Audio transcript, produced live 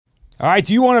All right,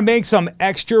 do you want to make some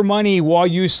extra money while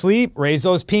you sleep? Raise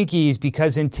those pinkies,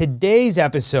 because in today's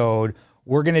episode,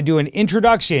 we're going to do an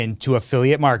introduction to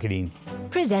affiliate marketing.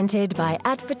 Presented by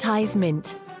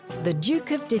Advertisement. The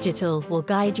Duke of Digital will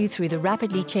guide you through the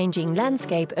rapidly changing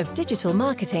landscape of digital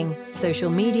marketing, social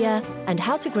media, and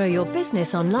how to grow your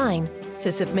business online.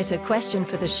 To submit a question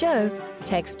for the show,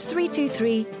 text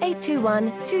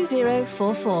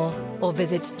 323-821-2044 or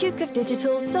visit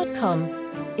dukeofdigital.com.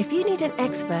 If you need an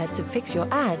expert to fix your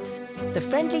ads, the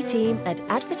friendly team at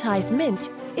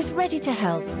Advertisement is ready to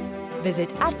help.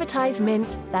 Visit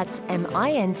Advertisement, that's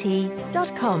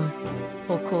MINT.com,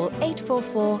 or call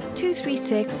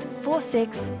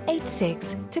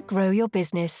 844-236-4686 to grow your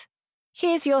business.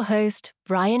 Here's your host,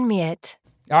 Brian Miet.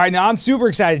 All right, now I'm super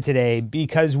excited today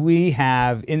because we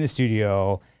have in the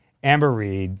studio Amber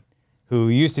Reed, who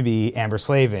used to be Amber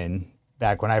Slavin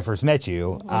back when I first met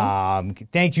you.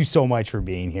 Thank you so much for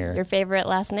being here. Your favorite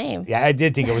last name. Yeah, I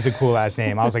did think it was a cool last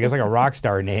name. I was like, it's like a rock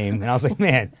star name. And I was like,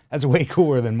 man, that's way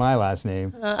cooler than my last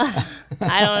name. I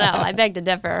don't know. I beg to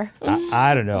differ.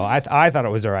 I don't know. I thought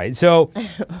it was all right. So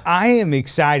I am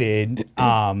excited.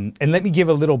 And let me give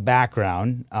a little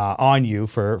background on you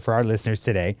for our listeners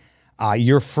today.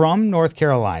 You're from North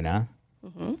Carolina.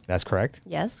 Mm-hmm. That's correct?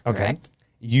 Yes, okay. Correct.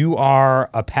 You are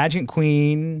a pageant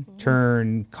queen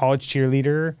turned college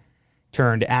cheerleader,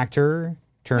 turned actor,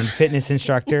 turned fitness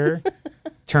instructor,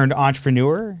 turned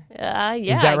entrepreneur. Yeah.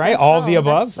 Is that right? All of the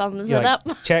above? That sums You're it like,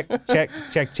 up. Check.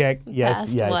 Yes,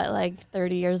 Past, yes. what, like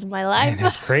 30 years of my life? Man,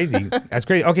 that's crazy. That's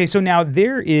crazy. Okay, so now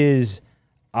there is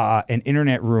an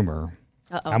internet rumor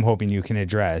I'm hoping you can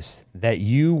address that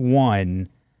you won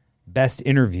Best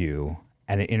Interview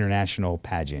at an international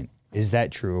pageant. Is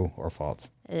that true or false?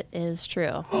 It is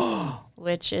true,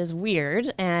 which is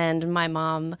weird. And my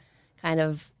mom kind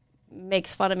of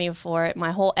makes fun of me for it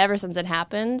ever since it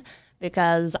happened,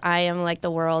 because I am like the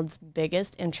world's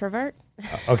biggest introvert.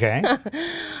 Okay.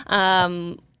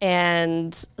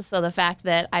 And so the fact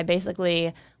that I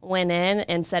basically went in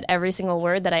and said every single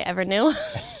word that I ever knew.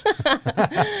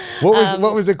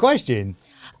 What was the question?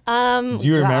 Do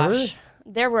you remember?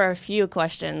 There were a few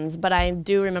questions, but I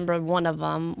do remember one of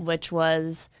them, which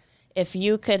was, if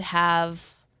you could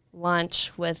have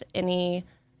lunch with any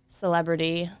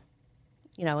celebrity,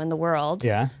 in the world,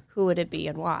 Yeah. who would it be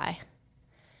and why?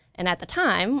 And at the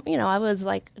time, I was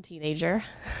like a teenager,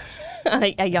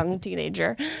 a young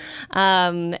teenager.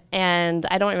 And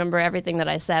I don't remember everything that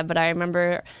I said, but I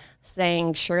remember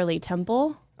saying Shirley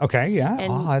Temple. Okay, yeah.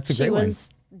 And That's a great one. She was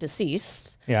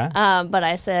deceased. Yeah. But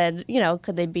I said,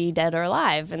 could they be dead or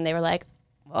alive? And they were like,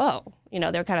 oh, they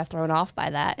were kind of thrown off by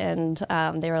that. And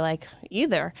they were like,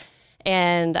 either.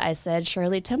 And I said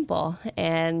Shirley Temple.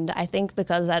 And I think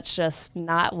because that's just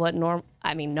not what no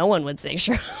one would say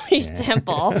Shirley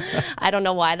Temple. I don't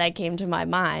know why that came to my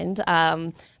mind.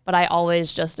 But I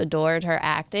always just adored her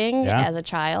acting as a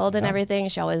child and everything.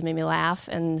 She always made me laugh,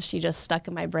 and she just stuck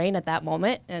in my brain at that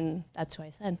moment, and that's who I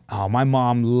said. Oh, my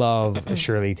mom loved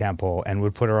Shirley Temple and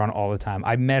would put her on all the time.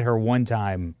 I met her one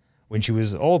time when she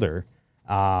was older.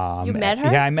 You met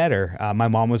her? Yeah, I met her.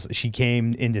 She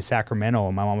came into Sacramento,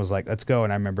 and my mom was like, let's go.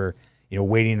 And I remember,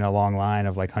 waiting in a long line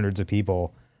of like hundreds of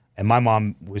people. And my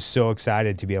mom was so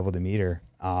excited to be able to meet her.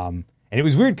 And it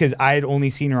was weird because I had only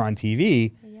seen her on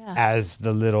TV as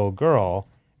the little girl.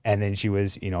 And then she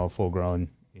was, full grown,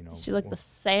 Did she look the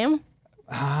same?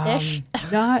 Ish?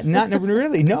 Not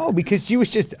really. No, because she was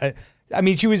just,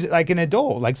 she was like an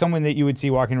adult, like someone that you would see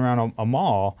walking around a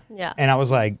mall. Yeah. And I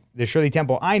was like, the Shirley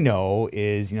Temple I know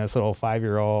is, this little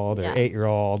 5-year-old or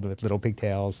 8-year-old with little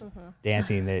pigtails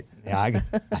dancing that,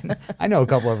 I know a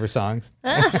couple of her songs.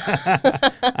 All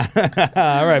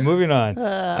right, moving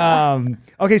on.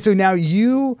 Okay, so now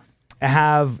you've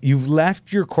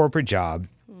left your corporate job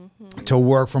to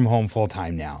work from home full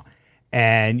time now.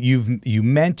 And you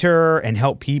mentor and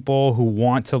help people who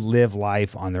want to live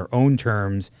life on their own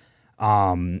terms.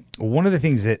 One of the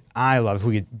things that I love, if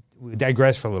we could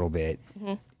digress for a little bit,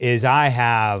 is I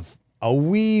have a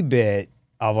wee bit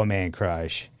of a man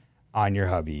crush on your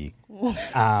hubby,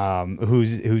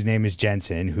 whose name is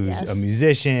Jensen, who's a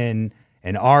musician,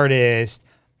 an artist,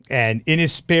 and in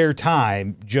his spare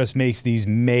time just makes these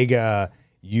mega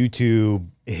YouTube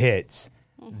hits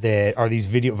that are these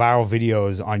viral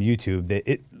videos on YouTube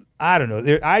that I don't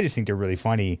know. I just think they're really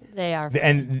funny. They are.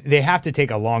 And they have to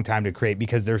take a long time to create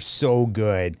because they're so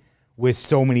good with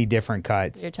so many different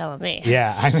cuts. You're telling me.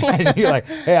 Yeah. I imagine you're like,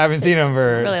 hey, I haven't seen them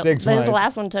for 6 months. The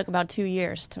last one took about 2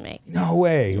 years to make. No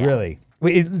way. Yeah. Really?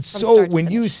 So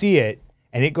when you see it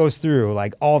and it goes through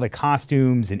like all the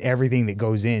costumes and everything that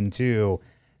goes into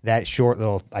that short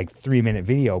little like 3-minute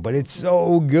video, but it's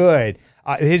so good.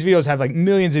 His videos have like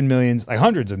millions and millions, like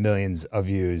hundreds of millions of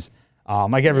views.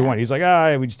 Like everyone, he's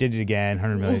like, we just did it again,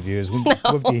 100 million views.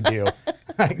 Whoop-de-doo.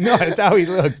 Like, no, that's how he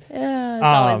looks. Yeah, it's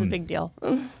always a big deal.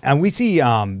 And we see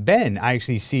Ben, I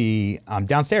actually see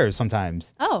downstairs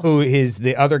sometimes. Oh. Who is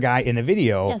the other guy in the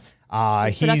video.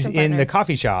 Yes. He's in the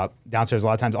coffee shop downstairs a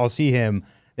lot of times. I'll see him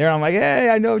there. And I'm like, hey,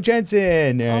 I know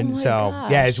Jensen. And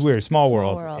yeah, it's weird. Small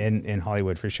world. In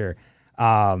Hollywood for sure.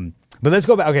 But let's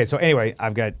go back. Okay, so anyway,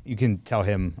 you can tell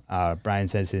him Brian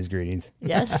says his greetings.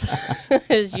 Yes,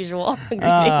 as usual.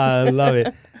 I love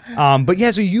it. But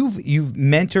yeah, so you've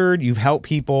mentored, you've helped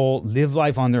people live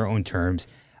life on their own terms.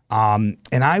 And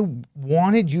I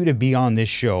wanted you to be on this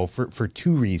show for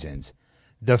two reasons.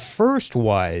 The first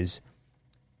was,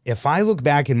 if I look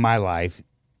back in my life,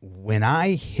 when I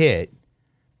hit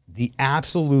the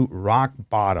absolute rock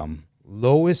bottom,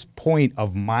 lowest point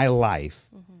of my life,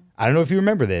 I don't know if you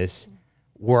remember this,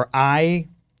 where I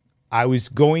was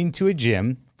going to a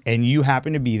gym and you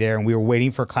happened to be there and we were waiting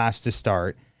for class to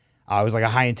start. It was like a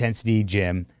high intensity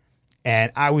gym.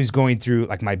 And I was going through,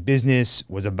 like, my business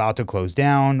was about to close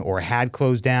down or had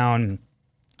closed down.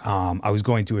 I was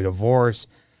going through a divorce.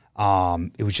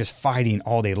 It was just fighting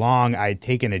all day long. I had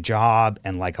taken a job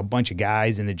and like a bunch of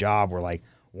guys in the job were like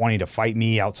wanting to fight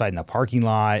me outside in the parking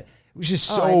lot. It was just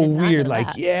so weird. Like,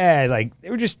 yeah, like they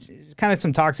were just kind of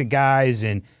some toxic guys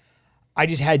and I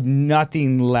just had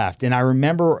nothing left. And I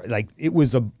remember, like, it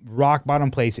was a rock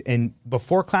bottom place. And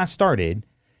before class started,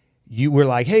 you were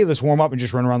like, hey, let's warm up and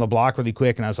just run around the block really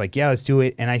quick. And I was like, yeah, let's do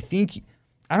it. And I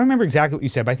don't remember exactly what you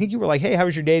said, but I think you were like, hey, how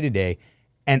was your day today?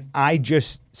 And I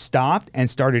just stopped and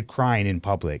started crying in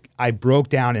public. I broke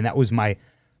down, and that was my,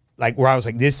 like, where I was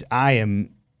like, I am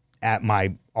at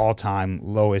my all-time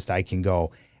lowest I can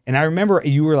go. And I remember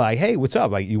you were like, hey, what's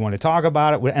up? Like, you want to talk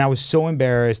about it? And I was so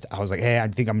embarrassed. I was like, hey, I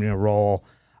think I'm going to roll.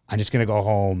 I'm just going to go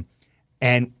home.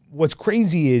 And what's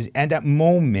crazy is at that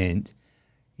moment,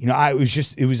 you know,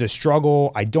 it was a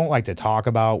struggle. I don't like to talk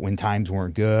about when times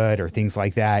weren't good or things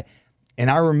like that. And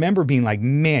I remember being like,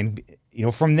 man, you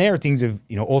know, from there, things have,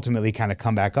 you know, ultimately kind of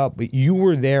come back up. But you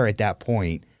were there at that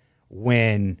point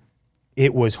when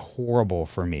it was horrible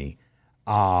for me.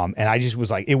 And I just was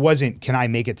like, it wasn't, can I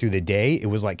make it through the day? It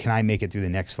was like, can I make it through the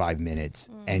next 5 minutes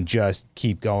and just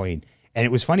keep going? And it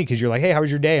was funny because you're like, hey, how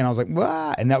was your day? And I was like,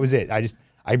 wah, and that was it.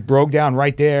 I broke down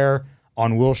right there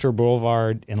on Wilshire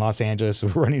Boulevard in Los Angeles,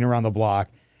 running around the block,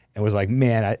 and was like,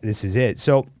 man, this is it.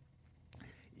 So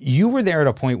you were there at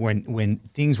a point when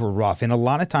things were rough. And a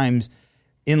lot of times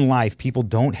in life, people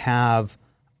don't have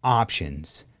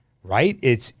options, right?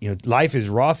 It's, you know, life is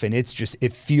rough and it's just,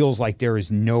 it feels like there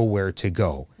is nowhere to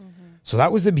go. So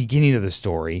that was the beginning of the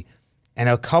story. And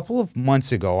a couple of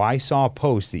months ago, I saw a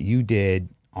post that you did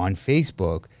on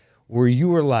Facebook where you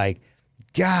were like,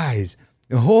 guys,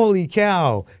 holy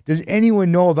cow, does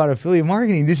anyone know about affiliate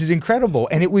marketing? This is incredible.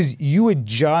 And it was, you had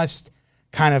just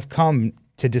kind of come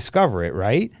to discover it,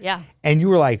 right? Yeah. And you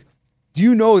were like, do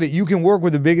you know that you can work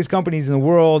with the biggest companies in the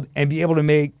world and be able to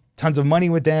make tons of money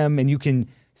with them, and you can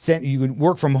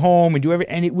work from home and do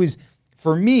everything? And it was,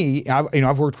 for me,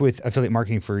 I've worked with affiliate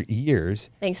marketing for years.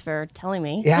 Thanks for telling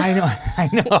me. Yeah, I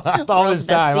know. All this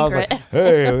time, I was like,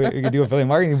 hey, we can do affiliate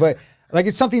marketing. But like,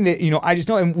 it's something that, you know, I just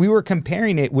know. And we were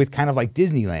comparing it with kind of like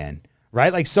Disneyland,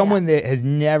 right? Like someone that has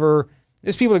never,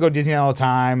 there's people that go to Disneyland all the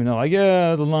time and they're like,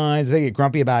 yeah, the lines, they get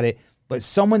grumpy about it. But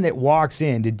someone that walks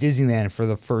into Disneyland for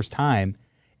the first time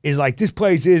is like, this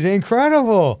place is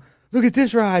incredible. Look at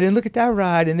this ride and look at that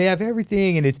ride. And they have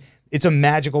everything. And it's a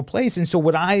magical place. And so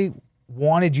what I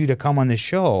wanted you to come on the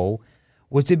show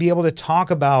was to be able to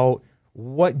talk about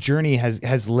what journey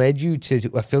has led you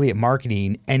to affiliate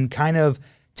marketing, and kind of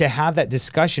to have that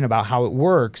discussion about how it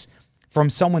works from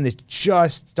someone that's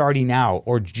just starting out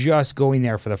or just going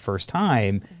there for the first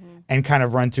time, and kind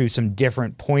of run through some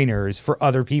different pointers for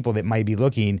other people that might be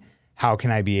looking, how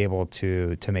can I be able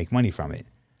to make money from it?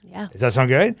 Yeah. Does that sound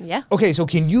good? Yeah. Okay, so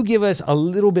can you give us a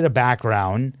little bit of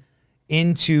background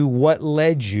into what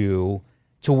led you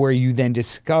to where you then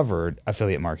discovered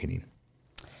affiliate marketing?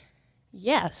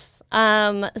 Yes.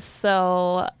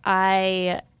 So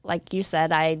like you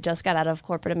said, I just got out of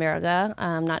corporate America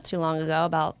not too long ago,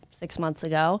 about 6 months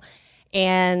ago,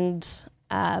 and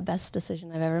best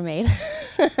decision I've ever made.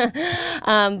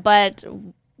 But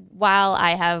while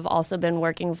I have also been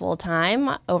working full time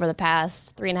over the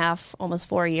past 3.5, almost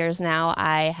 4 years now,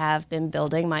 I have been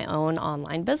building my own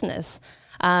online business.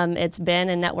 It's been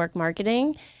in network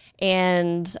marketing.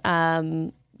 And,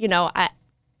 you know,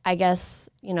 I guess,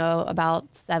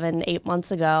 about 7-8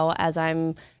 months ago, as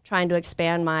I'm trying to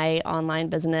expand my online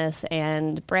business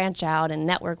and branch out and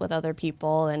network with other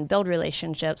people and build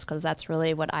relationships, because that's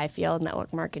really what I feel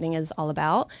network marketing is all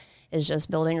about, is just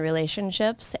building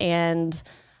relationships. And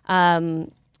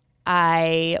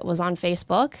I was on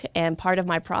Facebook, and part of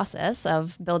my process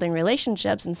of building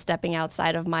relationships and stepping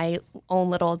outside of my own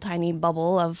little tiny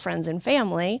bubble of friends and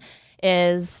family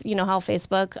is, how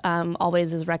Facebook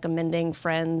always is recommending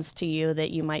friends to you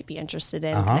that you might be interested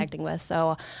in connecting with.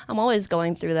 So I'm always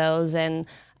going through those and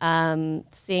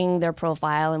seeing their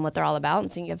profile and what they're all about,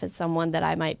 and seeing if it's someone that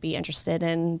I might be interested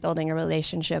in building a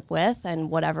relationship with, and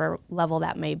whatever level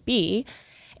that may be.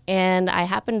 And I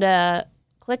happened to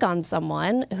click on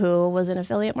someone who was in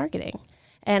affiliate marketing.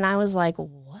 And I was like,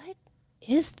 what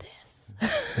is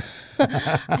this?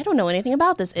 I don't know anything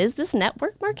about this. Is this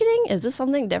network marketing? Is this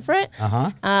something different?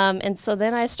 And so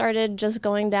then I started just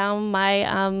going down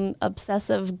my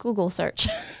obsessive Google search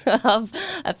of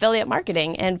affiliate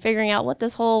marketing and figuring out what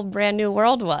this whole brand new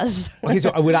world was. Okay,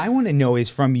 so what I want to know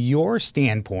is, from your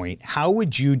standpoint, how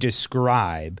would you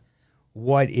describe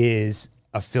what is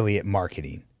affiliate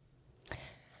marketing?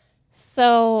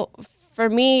 So for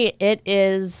me, it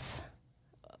is,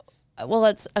 well,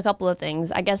 it's a couple of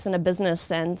things. I guess in a business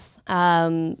sense,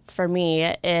 for me,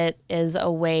 it is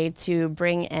a way to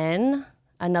bring in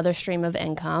another stream of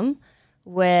income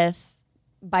by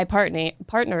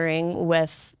partnering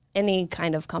with any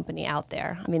kind of company out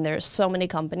there. I mean, there's so many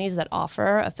companies that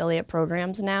offer affiliate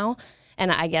programs now.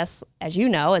 And I guess, as you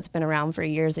know, it's been around for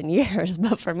years and years.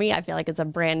 But for me, I feel like it's a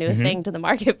brand new thing to the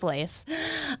marketplace.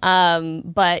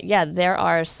 But yeah, there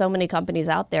are so many companies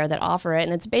out there that offer it.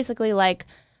 And it's basically like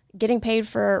getting paid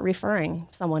for referring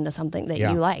someone to something that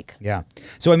you like. Yeah.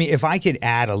 So, I mean, if I could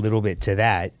add a little bit to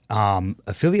that,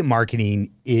 affiliate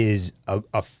marketing is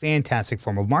a fantastic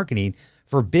form of marketing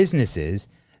for businesses,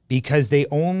 because they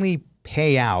only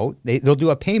pay out, they'll do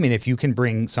a payment if you can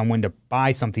bring someone to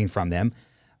buy something from them.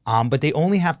 But they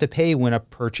only have to pay when a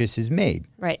purchase is made.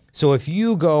 Right. So if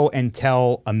you go and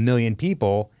tell 1 million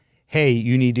people, hey,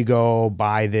 you need to go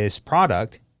buy this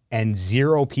product, and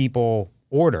 0 people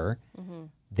order,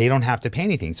 they don't have to pay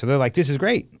anything. So they're like, this is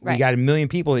great. Right. We got 1 million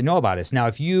people that know about us. Now,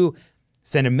 if you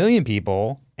send 1 million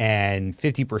people and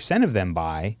 50% of them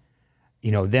buy,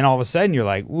 then all of a sudden you're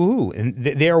like, woohoo. And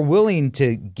they're willing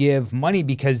to give money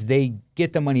because they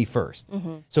get the money first.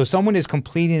 So someone is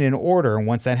completing an order, and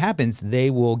once that happens, they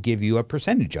will give you a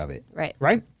percentage of it. Right.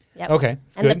 Right? Yep. Okay.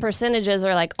 And the percentages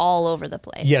are like all over the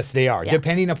place. Yes, they are. Yeah.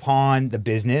 Depending upon the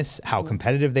business, how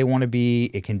competitive they want to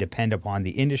be. It can depend upon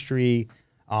the industry.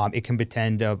 It can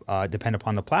depend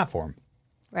upon the platform.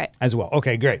 Right. As well.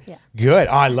 Okay, great. Yeah. Good.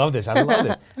 Oh, I love this. I love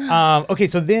this. Okay,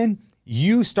 so then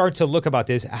you start to look about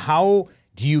this. How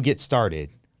do you get started?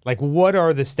 Like, what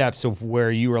are the steps of where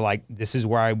you were like, this is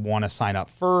where I want to sign up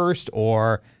first?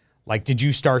 Or like, did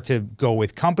you start to go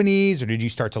with companies, or did you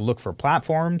start to look for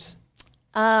platforms?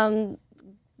 Both.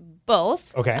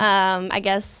 Okay. I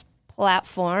guess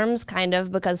platforms, kind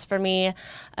of, because for me,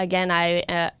 again,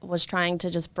 I was trying to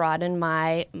just broaden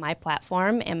my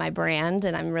platform and my brand,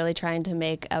 and I'm really trying to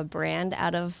make a brand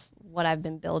out of what I've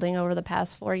been building over the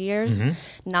past 4 years,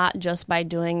 not just by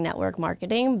doing network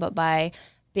marketing, but by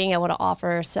being able to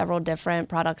offer several different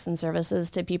products and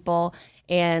services to people.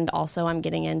 And also I'm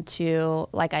getting into,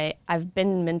 like, I've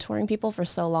been mentoring people for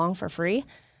so long for free.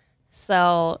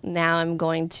 So now I'm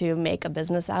going to make a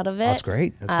business out of it. That's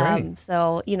great. That's great.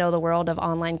 So, the world of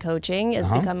online coaching is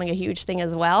becoming a huge thing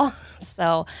as well.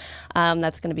 So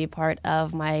that's going to be part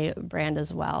of my brand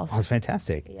as well. Oh, that's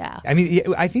fantastic. Yeah. I mean,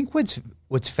 I think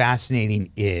what's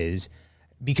fascinating is,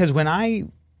 because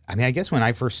I guess when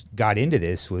I first got into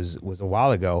this was a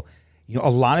while ago, a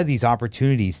lot of these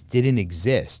opportunities didn't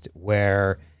exist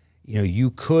where,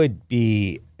 you could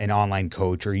be an online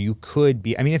coach, or you could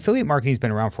be, affiliate marketing has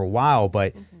been around for a while,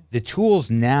 but the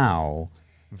tools now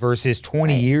versus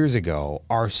 20 years ago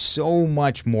are so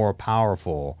much more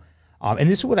powerful. And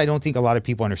this is what I don't think a lot of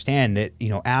people understand, that,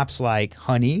 apps like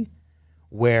Honey,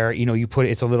 where, you put,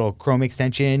 it's a little Chrome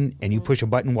extension and you push a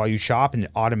button while you shop and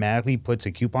it automatically puts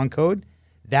a coupon code.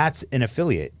 That's an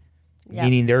affiliate,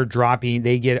 meaning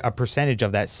they get a percentage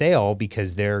of that sale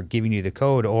because they're giving you the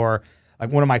code. Or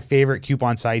like, one of my favorite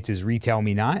coupon sites is Retail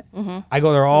Me Not. I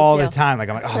go there all the time. Like,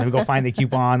 I'm like, oh, let me go find the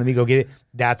coupon. Let me go get it.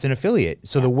 That's an affiliate.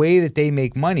 So the way that they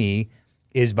make money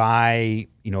is by,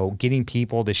 getting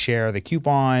people to share the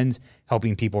coupons,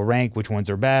 helping people rank which ones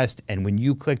are best. And when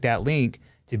you click that link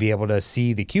to be able to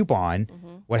see the coupon,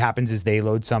 what happens is they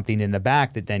load something in the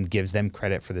back that then gives them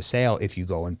credit for the sale if you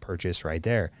go and purchase right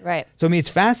there. Right. So, I mean, it's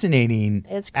fascinating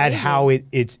It's at crazy. how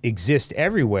it exists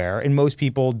everywhere, and most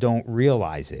people don't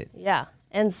realize it. Yeah.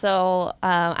 And so,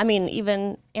 I mean,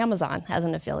 even Amazon has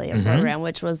an affiliate program,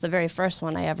 which was the very first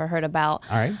one I ever heard about.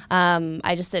 All right.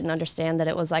 I just didn't understand that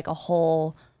it was like a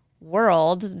whole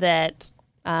world that,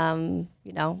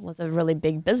 was a really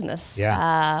big business.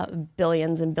 Yeah.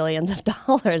 Billions and billions of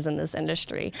dollars in this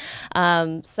industry.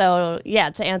 So,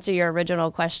 to answer your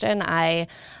original question, I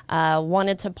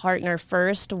wanted to partner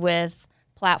first with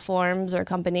platforms or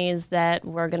companies that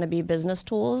were going to be business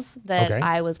tools that Okay.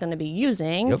 I was going to be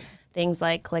using. Yep. Things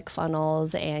like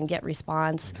ClickFunnels and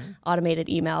GetResponse, automated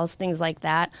emails, things like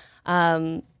that,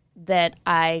 that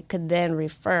I could then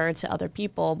refer to other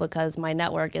people because my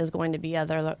network is going to be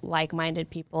other like-minded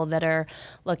people that are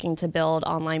looking to build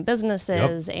online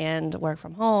businesses and work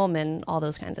from home and all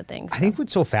those kinds of things. I think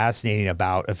what's so fascinating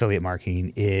about affiliate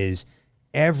marketing is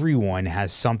everyone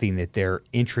has something that they're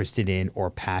interested in or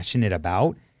passionate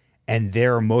about. And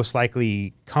there are most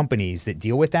likely companies that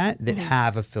deal with that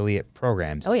have affiliate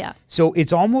programs. Oh, yeah. So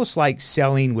it's almost like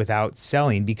selling without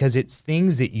selling because it's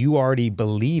things that you already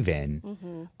believe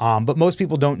in. But most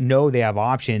people don't know they have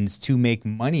options to make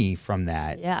money from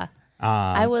that. Yeah.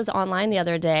 I was online the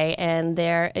other day, and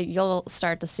there you'll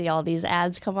start to see all these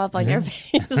ads come up on your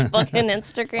Facebook and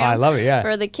Instagram. I love it, yeah.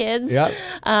 For the kids. Yep.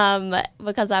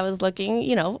 Because I was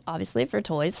looking, obviously for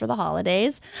toys for the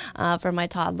holidays for my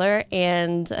toddler,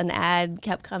 and an ad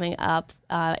kept coming up.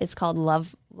 It's called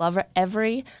Love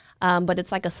Every. But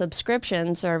it's like a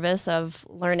subscription service of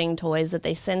learning toys that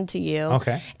they send to you.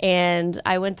 Okay. And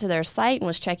I went to their site and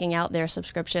was checking out their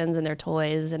subscriptions and their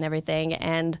toys and everything,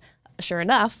 and sure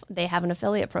enough, they have an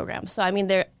affiliate program. So, I mean,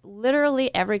 they're literally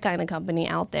every kind of company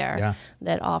out there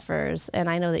that offers, and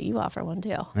I know that you offer one too.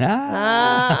 Look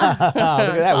at that.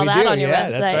 Saw We that do. on your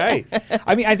Yeah, website. that's right.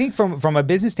 I mean, I think from a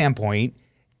business standpoint,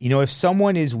 if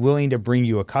someone is willing to bring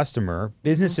you a customer,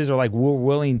 businesses are like, we're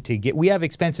willing to we have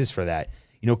expenses for that.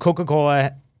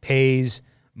 Coca-Cola pays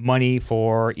money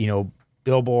for,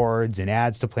 billboards and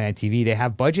ads to play on TV. They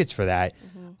have budgets for that.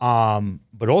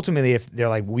 But ultimately, if they're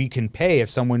like, we can pay if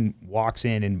someone walks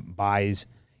in and buys,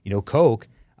 Coke.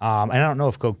 And I don't know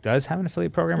if Coke does have an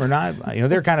affiliate program or not.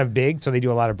 They're kind of big, so they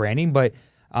do a lot of branding. But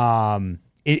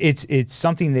it's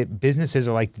something that businesses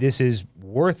are like, this is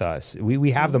worth us. We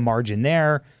have the margin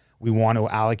there. We want to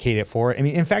allocate it for it. I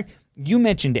mean, in fact, you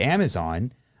mentioned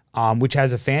Amazon, which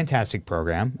has a fantastic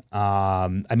program.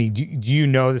 I mean, do you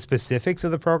know the specifics of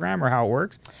the program or how it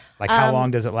works? Like, how long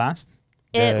does it last?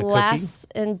 It lasts,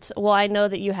 I know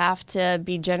that you have to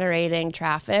be generating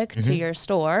traffic to your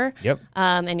store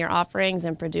and your offerings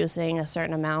and producing a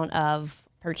certain amount of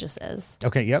purchases.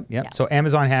 Okay, yep. So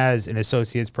Amazon has an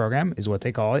associates program is what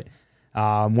they call it.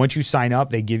 Once you sign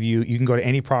up, they give you can go to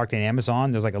any product in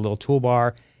Amazon. There's like a little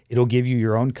toolbar. It'll give you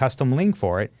your own custom link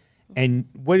for it. And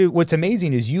what's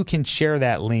amazing is you can share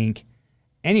that link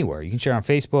anywhere. You can share it on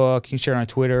Facebook, you can share it on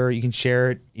Twitter, you can share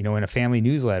it, in a family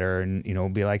newsletter and,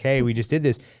 be like, hey, we just did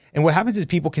this. And what happens is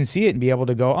people can see it and be able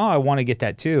to go, oh, I want to get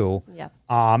that too. Yeah.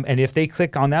 And if they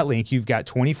click on that link, you've got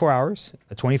 24 hours,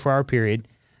 a 24-hour period,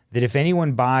 that if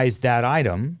anyone buys that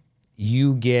item,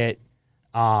 you get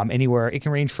anywhere, it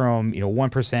can range from,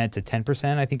 1% to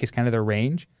 10%, I think is kind of the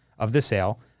range of the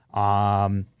sale.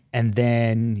 And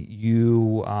then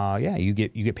you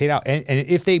get paid out. And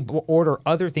if they order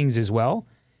other things as well,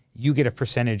 you get a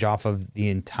percentage off of the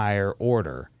entire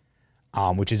order,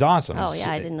 which is awesome. Oh yeah,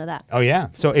 I didn't know that. Oh yeah.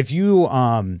 So if you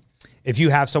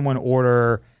have someone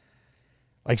order,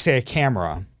 like say a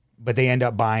camera, but they end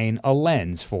up buying a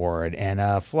lens for it and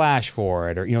a flash for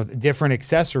it, or different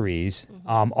accessories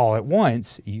all at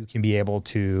once, you can be able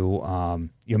to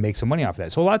make some money off of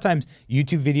that. So a lot of times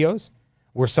YouTube videos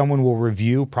where someone will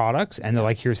review products and they're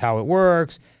like, here's how it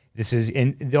works.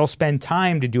 And they'll spend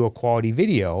time to do a quality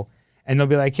video and they'll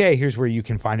be like, hey, here's where you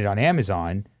can find it on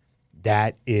Amazon.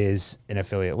 That is an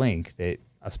affiliate link that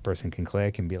a person can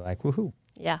click and be like, woohoo.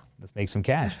 Yeah. Let's make some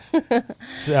cash.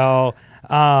 So,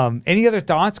 any other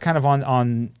thoughts kind of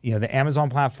on the Amazon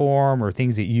platform or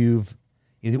things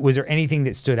that was there anything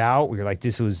that stood out where you're like,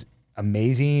 this was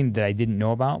amazing that I didn't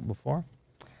know about before?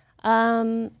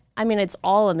 I mean, it's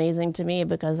all amazing to me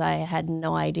because I had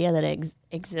no idea that it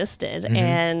existed.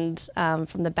 And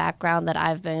from the background that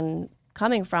I've been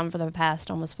coming from for the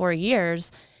past almost 4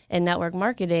 years in network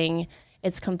marketing,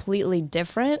 it's completely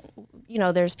different.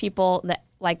 There's people that,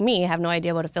 like me, have no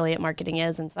idea what affiliate marketing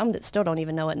is, and some that still don't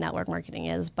even know what network marketing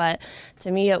is. But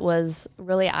to me, it was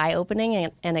really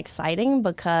eye-opening and exciting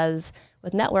because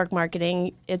with network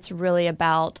marketing, it's really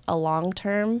about a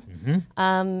long-term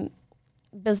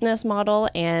business model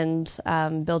and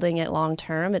building it long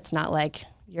term. It's not like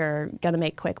you're going to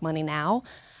make quick money now.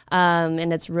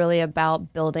 And it's really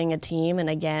about building a team. And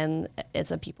again,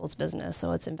 it's a people's business.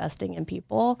 So it's investing in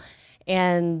people.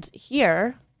 And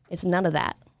here, it's none of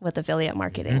that with affiliate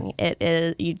marketing. It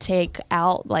is, you take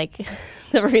out like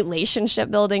the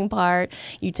relationship building part,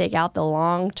 you take out the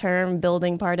long-term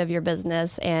building part of your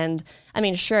business. And I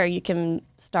mean, sure, you can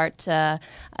start to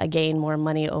gain more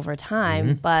money over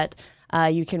time, but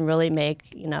you can really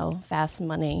make, fast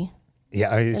money.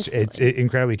 Yeah, it's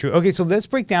incredibly true. Okay, so let's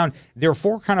break down. There are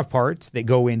 4 kind of parts that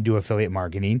go into affiliate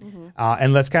marketing,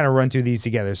 and let's kind of run through these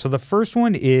together. So the first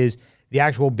one is the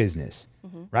actual business,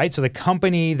 right? So the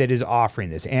company that is offering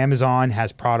this, Amazon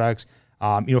has products.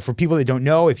 For people that don't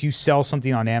know, if you sell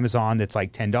something on Amazon that's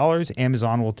like $10,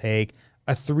 Amazon will take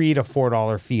a $3 to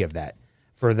 $4 fee of that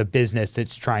for the business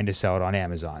that's trying to sell it on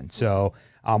Amazon. So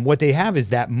what they have is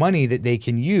that money that they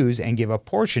can use and give a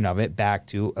portion of it back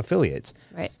to affiliates.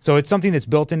 Right. So it's something that's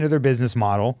built into their business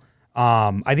model.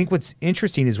 I think what's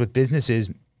interesting is with businesses,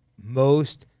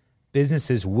 most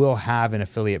businesses will have an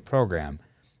affiliate program.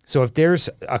 So if there's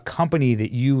a company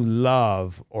that you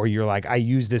love, or you're like, I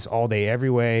use this all day,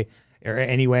 every way, or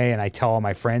anyway, and I tell all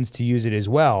my friends to use it as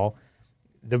well,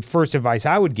 the first advice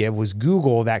I would give was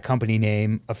Google that company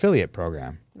name affiliate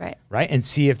program. Right. And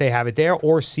see if they have it there,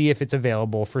 or see if it's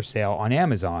available for sale on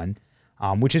Amazon,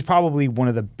 which is probably one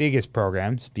of the biggest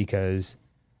programs because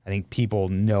I think people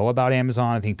know about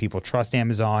Amazon. I think people trust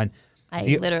Amazon. I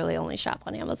literally only shop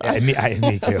on Amazon.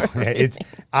 Me too.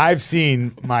 I've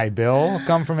seen my bill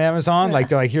come from Amazon. Like,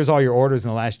 they're like, here's all your orders in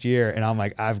the last year. And I'm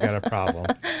like, I've got a problem.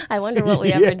 I wonder what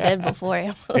we ever did before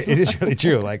Amazon. It is really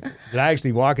true. Like, did I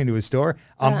actually walk into a store?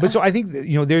 But so I think,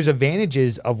 there's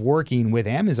advantages of working with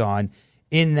Amazon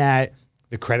in that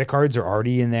the credit cards are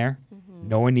already in there.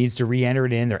 No one needs to re-enter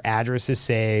it in. Their address is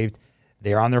saved.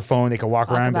 They're on their phone. They can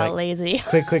walk around and be like, lazy.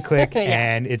 Click, click, click,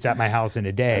 and it's at my house in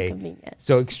a day. So convenient.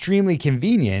 So extremely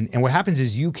convenient. And what happens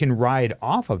is you can ride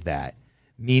off of that,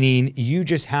 meaning you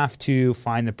just have to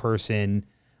find the person,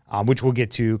 which we'll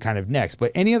get to kind of next.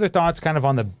 But any other thoughts kind of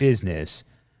on the business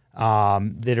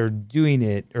that are doing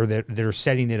it, or that are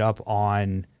setting it up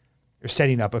on, or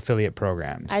setting up affiliate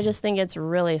programs? I just think it's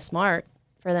really smart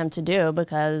for them to do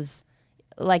because,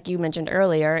 like you mentioned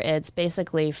earlier, it's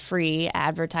basically free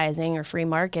advertising or free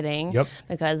marketing. Yep.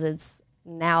 Because it's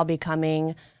now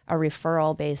becoming a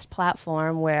referral-based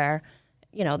platform where,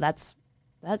 that's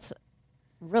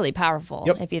really powerful.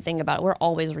 Yep. If you think about it, we're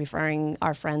always referring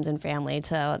our friends and family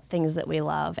to things that we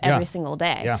love every single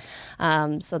day.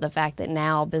 Yeah. So the fact that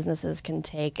now businesses can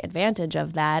take advantage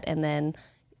of that and then,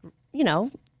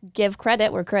 give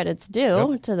credit where credit's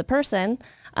due to the person,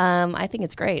 I think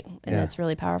it's great, and it's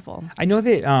really powerful. I know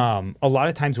that a lot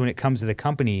of times when it comes to the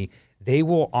company, they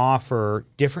will offer,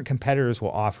 different competitors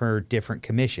will offer different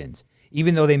commissions,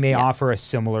 even though they may offer a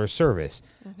similar service.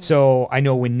 So I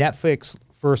know when Netflix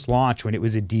first launched, when it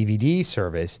was a DVD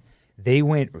service, they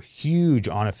went huge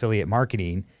on affiliate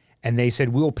marketing, and they said,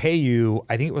 we'll pay you,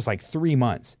 I think it was like 3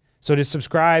 months. So to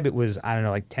subscribe, it was, I don't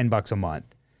know, like $10 a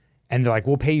month. And they're like,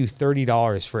 we'll pay you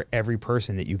 $30 for every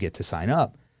person that you get to sign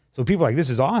up. So people are like, this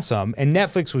is awesome. And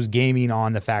Netflix was gaming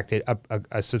on the fact that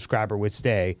a subscriber would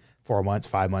stay 4 months,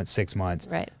 5 months, 6 months.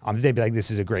 Right. They'd be like, this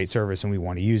is a great service and we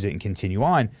want to use it and continue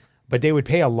on. But they would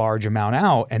pay a large amount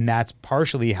out. And that's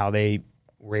partially how they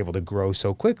were able to grow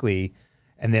so quickly.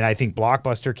 And then I think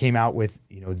Blockbuster came out with,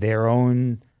 their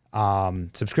own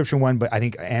subscription one. But I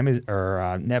think Amazon or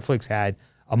Netflix had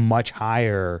a much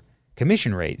higher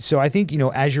commission rate. So I think,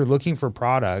 as you're looking for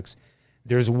products,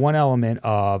 there's one element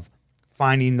of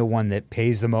finding the one that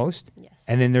pays the most. Yes.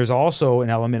 And then there's also an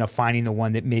element of finding the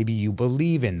one that maybe you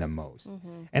believe in the most.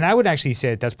 And I would actually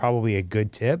say that's probably a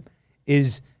good tip,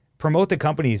 is promote the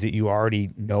companies that you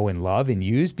already know and love and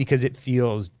use, because it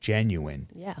feels genuine.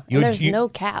 Yeah. And there's no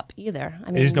cap either. I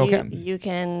mean, there's no cap. You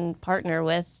can partner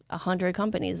with 100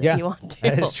 companies if you want to.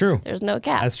 That's true. There's no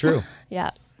cap. That's true.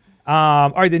 Yeah. All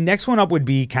right, the next one up would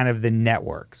be kind of the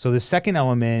network. So the second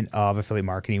element of affiliate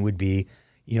marketing would be,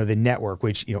 the network,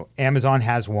 which, Amazon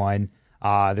has one.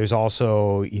 There's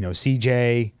also,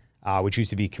 CJ, which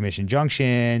used to be Commission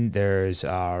Junction. There's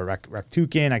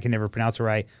Rakuten, I can never pronounce it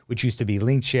right, which used to be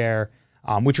Linkshare,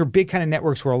 which are big kind of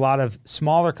networks where a lot of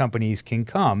smaller companies can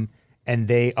come and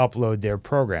they upload their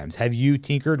programs. Have you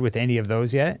tinkered with any of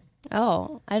those yet?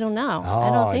 Oh, I don't know.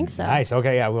 I don't think so. Nice.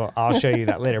 Okay, yeah, well, I'll show you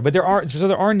that later. But there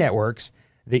are networks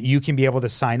that you can be able to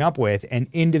sign up with, and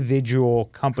individual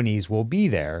companies will be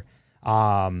there.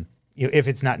 if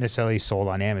it's not necessarily sold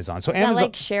on Amazon. So Is that Amazon,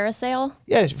 like Share a Sale?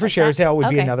 yeah, for ShareSale would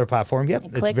be Okay. another platform. Yep.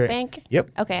 And that's ClickBank?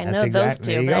 Yep. Okay, I that's know those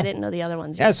there two, you but I go. didn't know the other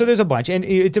ones. Yeah, so there's a bunch, and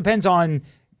it depends on,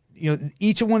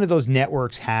 each one of those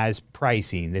networks has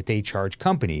pricing that they charge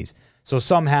companies. So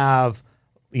some have,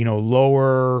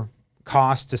 lower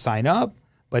cost to sign up,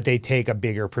 but they take a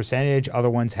bigger percentage. Other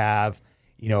ones have,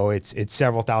 it's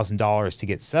several $1,000s to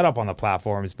get set up on the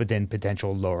platforms, but then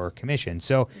potential lower commission.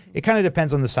 So it kind of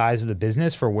depends on the size of the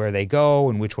business for where they go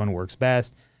and which one works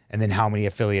best, and then how many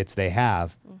affiliates they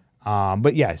have.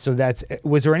 But yeah, so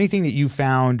was there anything that you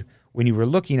found when you were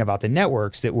looking about the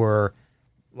networks that were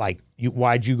like,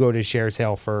 why'd you go to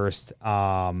ShareSale first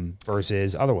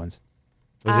versus other ones?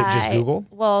 Was it just Google?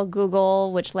 Well,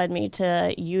 Google, which led me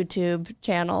to YouTube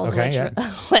channels, Okay, which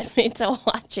yeah. led me to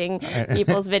watching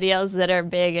people's videos that are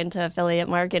big into affiliate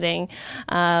marketing,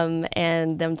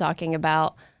 and them talking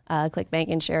about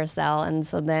ClickBank and ShareSell. And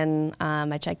so then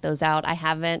I checked those out. I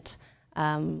haven't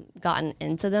gotten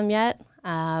into them yet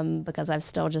because I've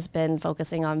still just been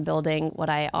focusing on building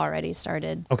what I already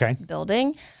started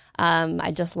building.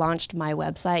 I just launched my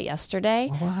website yesterday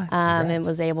and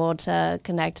was able to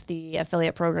connect the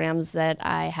affiliate programs that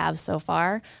I have so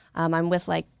far. I'm with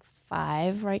like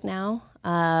 5 right now.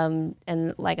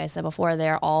 And like I said before,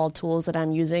 they're all tools that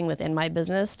I'm using within my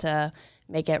business to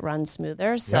make it run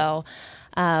smoother. So,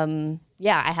 I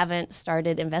haven't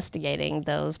started investigating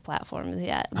those platforms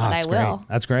yet, but I will. Great.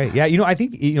 That's great. Yeah, I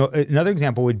think another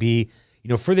example would be,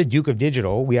 for the Duke of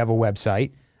Digital, we have a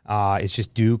website. It's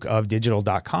just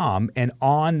dukeofdigital.com, and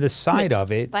on the side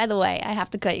of it, by the way, I have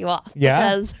to cut you off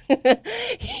because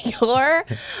your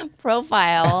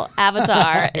profile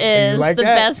avatar is the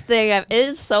best thing. It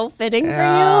is so fitting for you.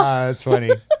 That's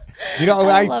funny.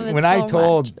 When I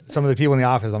told much. some of the people in the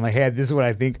office, I'm like, hey, this is what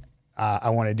I think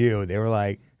I want to do. They were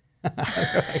like,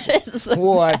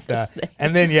 what the?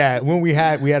 And then when we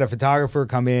had a photographer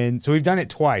come in, so we've done it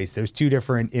twice. There's 2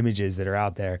 different images that are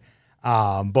out there.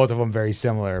 Both of them very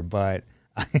similar, but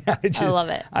I love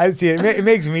it. I see it. It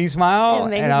makes me smile,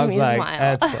 and I was like,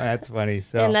 smile. That's funny.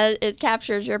 So and it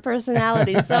captures your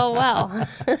personality so well.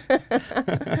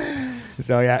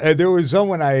 So there was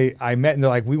someone I met, and they're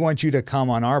like, "We want you to come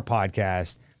on our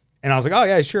podcast." And I was like, "Oh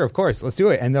yeah, sure, of course, let's do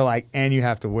it." And they're like, "And you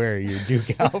have to wear your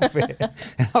Duke outfit."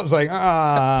 And I was like,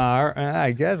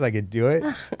 I guess I could do it.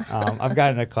 I've got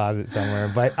it in a closet somewhere,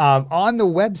 but on the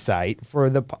website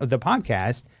for the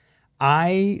podcast,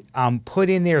 I put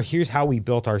in there, here's how we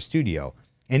built our studio.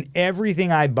 And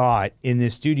everything I bought in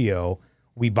this studio,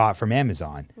 we bought from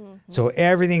Amazon. Mm-hmm. So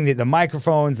everything, the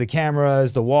microphones, the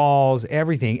cameras, the walls,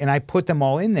 everything. And I put them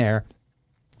all in there.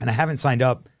 And I haven't signed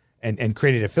up and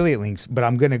created affiliate links, but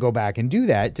I'm going to go back and do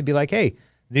that to be like, hey,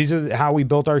 these are how we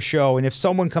built our show. And if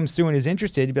someone comes through and is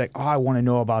interested, to be like, oh, I want to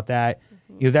know about that.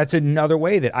 Mm-hmm. That's another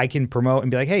way that I can promote and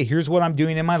be like, hey, here's what I'm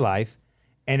doing in my life.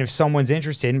 And if someone's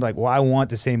interested and like, well, I want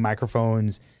the same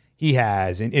microphones he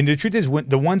has. And the truth is, when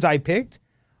the ones I picked,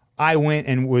 I went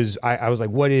and I was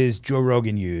like, what does Joe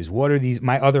Rogan use? What are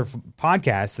my other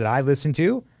podcasts that I listen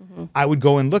to? Mm-hmm. I would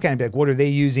go and look at it and be like, what are they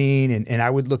using? And I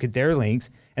would look at their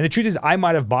links. And the truth is, I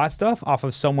might have bought stuff off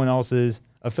of someone else's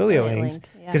affiliate links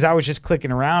because I was just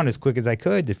clicking around as quick as I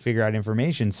could to figure out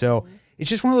information. So it's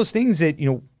just one of those things that,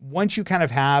 once you kind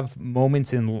of have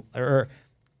moments or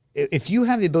if you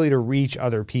have the ability to reach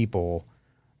other people,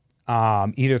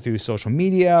 either through social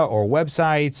media or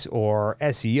websites or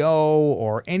SEO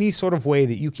or any sort of way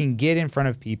that you can get in front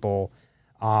of people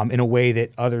in a way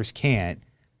that others can't,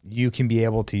 you can be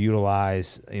able to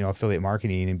utilize, affiliate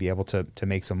marketing and be able to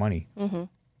make some money. Mm-hmm.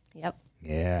 Yep.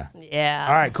 Yeah. Yeah.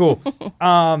 All right, cool.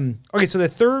 Okay, so the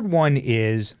third one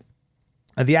is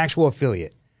the actual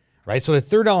affiliate, right? So the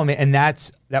third element, and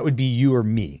that would be you or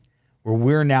me, where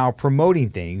we're now promoting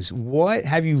things. What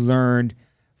have you learned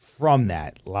from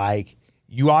that? Like,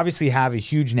 you obviously have a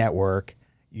huge network.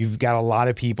 You've got a lot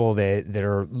of people that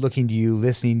are looking to you,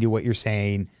 listening to what you're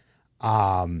saying.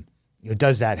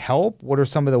 Does that help? What are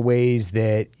some of the ways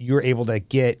that you're able to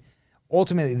get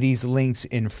ultimately these links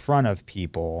in front of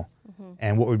people? Mm-hmm.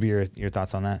 And what would be your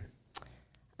thoughts on that?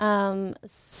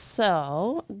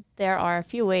 So there are a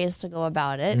few ways to go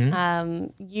about it.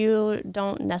 Mm-hmm. You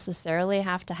don't necessarily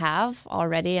have to have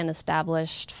already an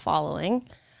established following.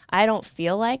 I don't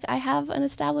feel like I have an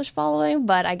established following,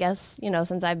 but I guess,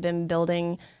 since I've been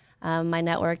building my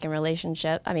network and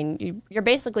relationship, I mean, you're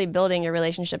basically building your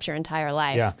relationships your entire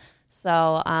life. Yeah.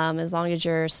 So as long as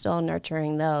you're still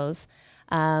nurturing those,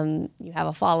 you have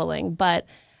a following. But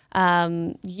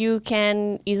You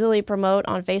can easily promote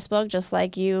on Facebook just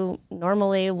like you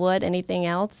normally would anything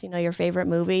else, your favorite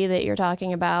movie that you're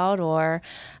talking about, or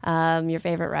your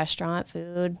favorite restaurant,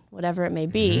 food, whatever it may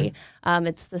be.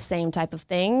 It's the same type of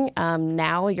thing.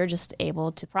 Now you're just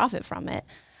able to profit from it.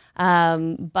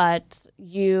 But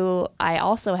I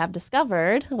also have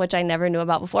discovered, which I never knew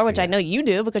about before, which I know you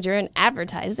do because you're in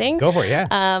advertising. Go for it,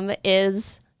 yeah.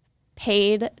 Is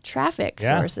paid traffic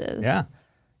sources. Yeah.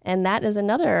 And that is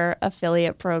another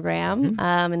affiliate program.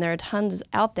 And there are tons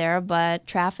out there, but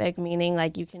traffic meaning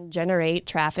like you can generate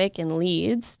traffic and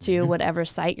leads to whatever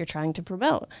site you're trying to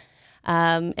promote.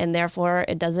 And therefore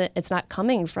it's not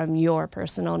coming from your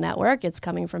personal network. It's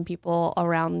coming from people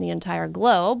around the entire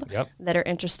globe that are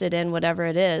interested in whatever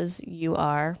it is you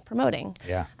are promoting.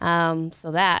 Yeah.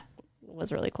 So that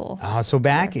was really cool. So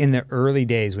back in the early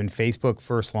days when Facebook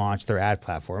first launched their ad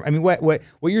platform, I mean, what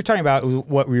you're talking about,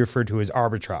 what we refer to as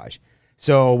arbitrage.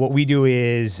 So what we do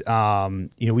is,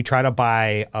 we try to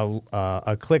buy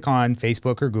a click on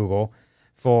Facebook or Google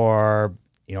for,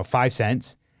 5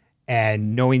 cents.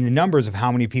 And knowing the numbers of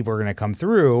how many people are going to come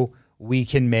through, we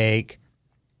can make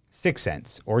 6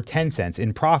 cents or 10 cents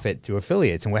in profit to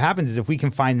affiliates. And what happens is if we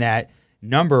can find that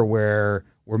number where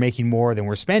we're making more than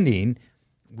we're spending,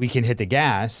 we can hit the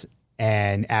gas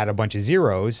and add a bunch of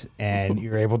zeros, and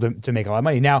you're able to make a lot of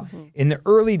money. Now, in the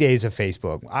early days of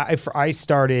Facebook, I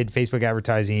started Facebook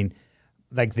advertising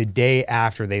like the day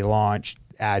after they launched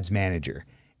Ads Manager.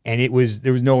 And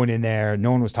there was no one in there.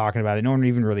 No one was talking about it. No one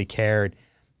even really cared.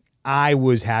 I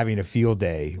was having a field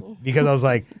day because I was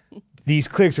like, these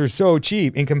clicks are so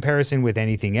cheap in comparison with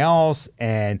anything else.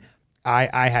 And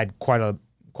I had quite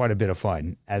a bit of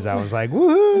fun as I was like,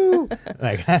 woohoo,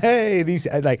 like, hey,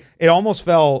 it almost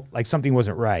felt like something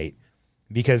wasn't right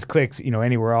because clicks,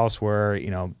 anywhere else were,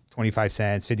 25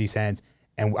 cents, 50 cents.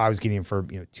 And I was getting them for,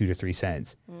 2 to 3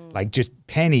 cents, like just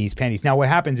pennies. Now what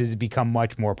happens is it's become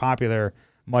much more popular,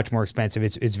 much more expensive.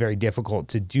 It's very difficult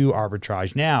to do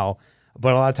arbitrage now.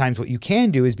 But a lot of times what you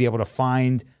can do is be able to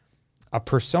find a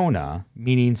persona,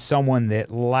 meaning someone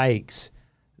that likes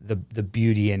the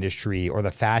beauty industry or the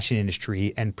fashion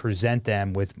industry, and present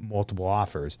them with multiple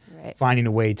offers, finding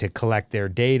a way to collect their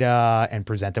data and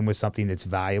present them with something that's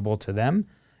valuable to them,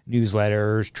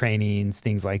 newsletters, trainings,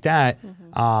 things like that.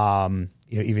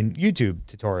 Even YouTube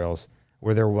tutorials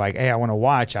where they're like, hey, I want to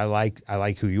watch. I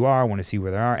like who you are. I want to see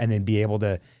where they are, and then be able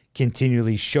to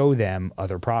continually show them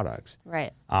other products.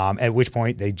 Right. At which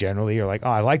point they generally are like, oh,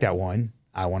 I like that one.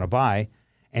 I want to buy.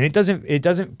 And it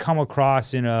doesn't come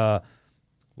across in a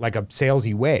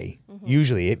salesy way.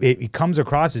 Usually it comes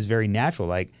across as very natural.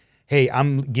 Like, hey,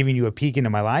 I'm giving you a peek into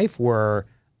my life where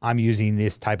I'm using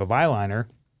this type of eyeliner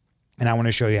and I want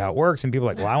to show you how it works. And people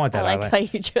are like, well, I want that eyeliner. I like how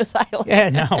you chose eyeliner. Yeah,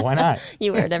 no, why not?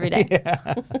 You wear it every day.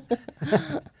 Yeah.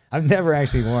 I've never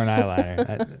actually worn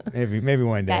eyeliner. Maybe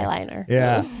one day. Eyeliner.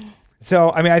 Yeah.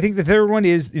 So, I mean, I think the third one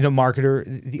is the marketer.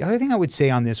 The other thing I would say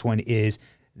on this one is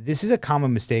this is a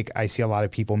common mistake I see a lot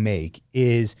of people make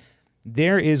is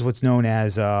there is what's known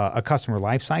as a customer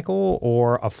life cycle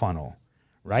or a funnel,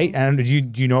 right? And do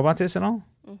you know about this at all?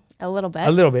 A little bit.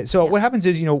 A little bit. So what happens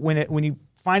is, when you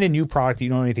find a new product that you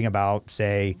don't know anything about,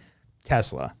 say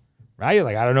Tesla, right? You're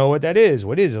like, I don't know what that is.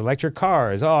 What is electric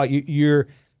cars? Oh, you're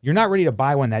not ready to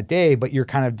buy one that day, but you're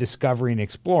kind of discovering,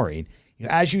 exploring.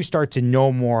 As you start to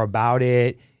know more about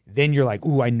it, then you're like,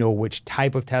 ooh, I know which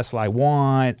type of Tesla I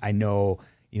want. I know,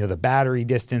 the battery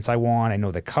distance I want. I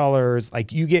know the colors.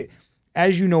 Like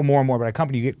as you know more and more about a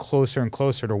company, you get closer and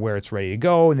closer to where it's ready to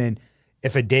go. And then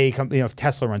if a day comes, if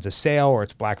Tesla runs a sale or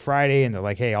it's Black Friday and they're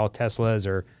like, hey, all Teslas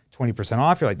are 20%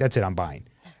 off, you're like, that's it, I'm buying.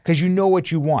 Because you know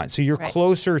what you want. So you're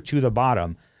closer to the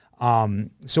bottom.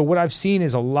 So what I've seen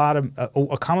is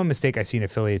a common mistake I see in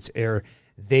affiliates are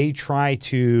they try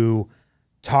to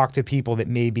talk to people that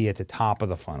may be at the top of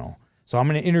the funnel. So I'm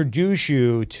going to introduce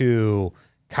you to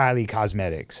Kylie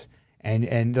Cosmetics.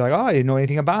 And they're like, oh, I didn't know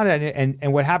anything about it.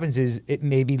 And what happens is it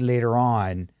may be later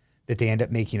on that they end up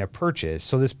making a purchase.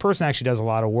 So this person actually does a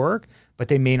lot of work, but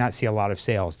they may not see a lot of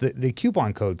sales. The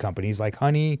coupon code companies like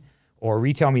Honey or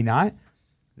Retail Me Not,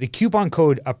 the coupon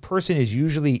code, a person is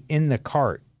usually in the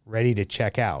cart ready to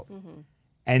check out.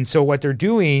 And so what they're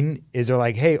doing is they're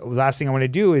like, hey, last thing I want to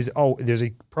do is, there's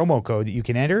a promo code that you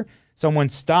can enter. Someone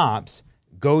stops,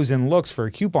 goes and looks for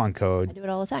a coupon code. I do it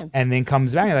all the time. And then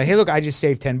comes back and like, hey, look, I just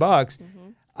saved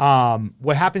 $10.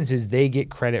 What happens is they get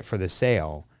credit for the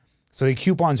sale. So the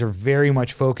coupons are very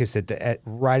much focused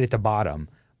right at the bottom,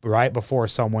 right before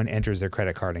someone enters their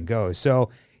credit card and goes. So,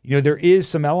 there is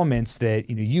some elements that,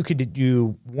 you could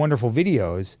do wonderful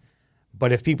videos,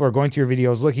 but if people are going through your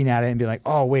videos, looking at it and be like,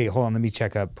 oh, wait, hold on, let me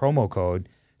check a promo code.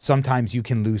 sometimes you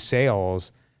can lose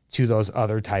sales to those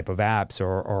other type of apps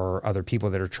or other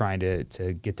people that are trying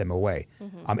to get them away.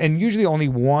 And usually only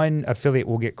one affiliate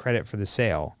will get credit for the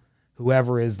sale,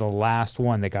 whoever is the last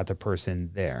one that got the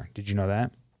person there. Did you know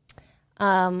that?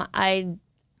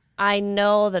 I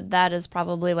know that is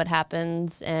probably what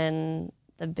happens in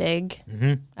the big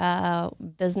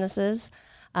businesses,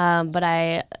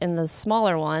 but in the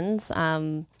smaller ones,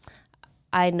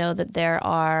 I know that there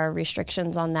are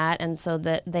restrictions on that, and so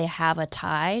that they have a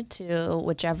tie to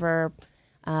whichever,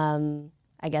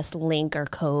 I guess, link or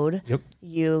code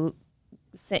you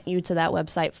sent you to that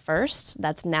website first.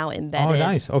 That's now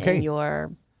embedded in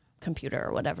your computer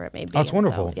or whatever it may be. That's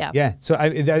wonderful. So, yeah. So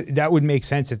that would make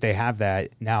sense if they have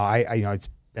that now. I it's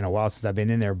been a while since I've been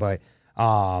in there, but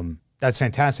that's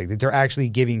fantastic that they're actually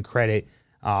giving credit,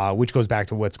 which goes back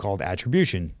to what's called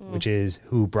attribution, which is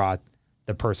who brought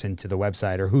the person to the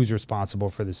website or who's responsible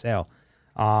for the sale.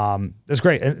 That's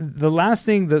great. And the last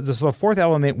thing, the fourth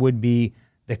element would be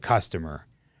the customer,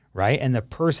 right? And the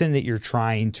person that you're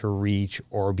trying to reach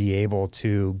or be able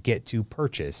to get to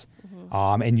purchase.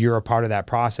 And you're a part of that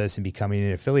process in becoming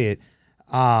an affiliate.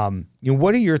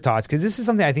 What are your thoughts? Because this is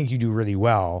something I think you do really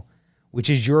well,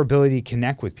 which is your ability to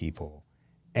connect with people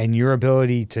and your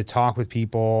ability to talk with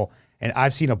people. And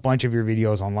I've seen a bunch of your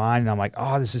videos online and I'm like,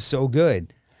 oh, this is so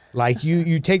good. Like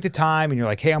you take the time and you're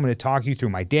like, hey, I'm going to talk you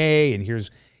through my day. And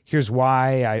here's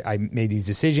why I made these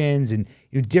decisions and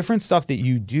different stuff that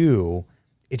you do.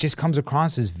 It just comes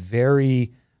across as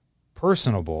very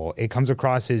personable. It comes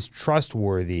across as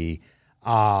trustworthy.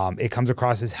 It comes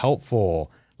across as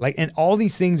helpful. And all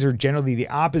these things are generally the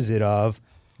opposite of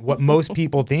what most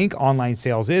people think online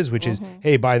sales is, which is,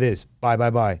 hey, buy this,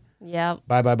 buy. Yeah.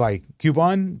 Buy.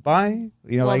 Coupon, buy.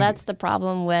 Well, that's the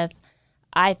problem with,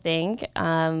 I think,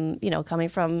 coming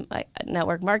from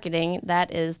network marketing,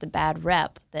 that is the bad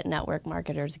rep that network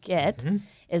marketers get,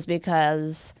 is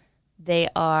because they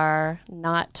are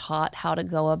not taught how to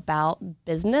go about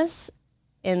business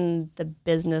in the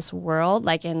business world,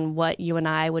 like in what you and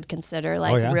I would consider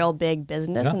real big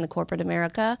business in the corporate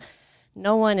America.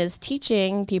 No one is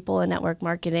teaching people in network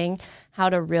marketing how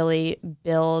to really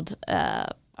build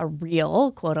a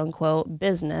real, quote unquote,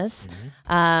 business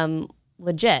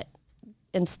legit.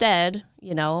 Instead,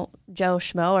 Joe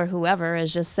Schmo or whoever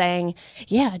is just saying,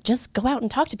 yeah, just go out and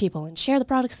talk to people and share the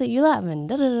products that you love and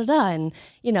and,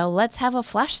 let's have a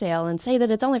flash sale and say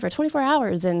that it's only for 24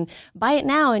 hours and buy it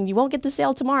now and you won't get the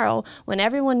sale tomorrow, when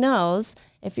everyone knows,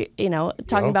 if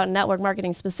talking about network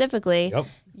marketing specifically,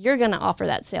 you're going to offer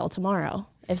that sale tomorw.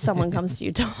 If someone comes to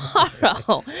you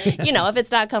tomorrow, if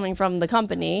it's not coming from the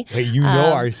company. Wait,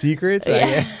 know our secrets?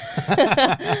 Yeah.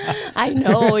 I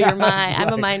know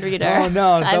I'm a mind reader. Oh,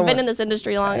 no. I've been in this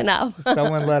industry long enough.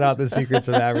 Someone let out the secrets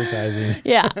of advertising.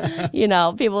 Yeah.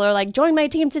 People are like, join my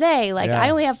team today. I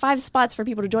only have 5 spots for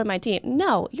people to join my team.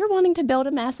 No, you're wanting to build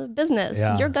a massive business.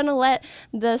 Yeah. You're going to let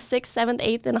the 6th, 7th,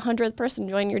 8th, and 100th person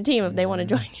join your team if they want to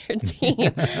join your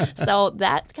team. So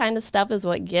that kind of stuff is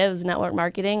what gives network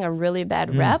marketing a really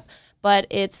bad rep, but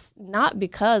it's not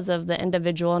because of the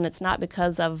individual and it's not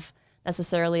because of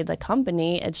necessarily the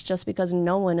company. It's just because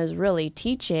no one is really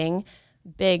teaching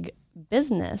big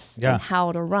business and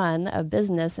how to run a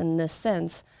business in this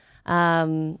sense.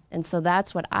 And so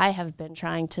that's what I have been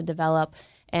trying to develop.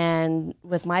 And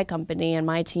with my company and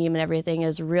my team and everything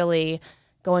is really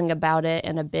going about it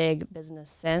in a big business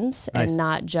sense and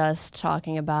not just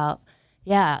talking about,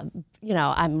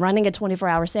 I'm running a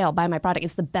 24-hour sale. Buy my product.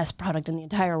 It's the best product in the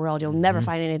entire world. You'll never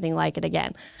find anything like it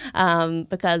again.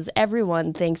 Because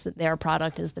everyone thinks that their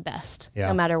product is the best. Yeah.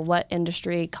 No matter what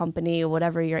industry, company,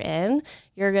 whatever you're in,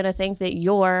 you're going to think that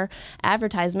your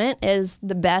advertisement is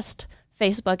the best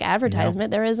Facebook advertisement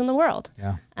there is in the world.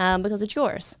 Yeah. Because it's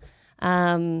yours.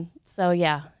 It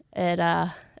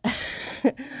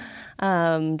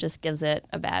just gives it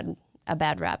a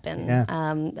bad rap,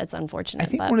 and that's unfortunate. I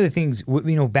think one of the things,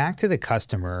 back to the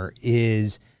customer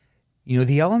is,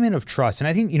 the element of trust. And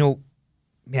I think,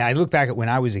 I look back at when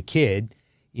I was a kid,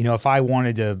 if I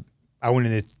went in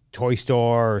a toy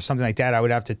store or something like that, I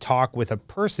would have to talk with a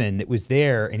person that was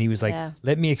there, and he was like,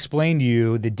 let me explain to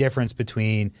you the difference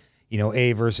between,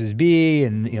 A versus B,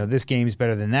 and, this game's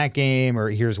better than that game, or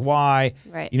here's why.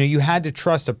 Right. You had to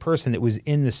trust a person that was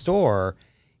in the store.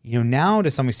 Now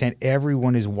to some extent,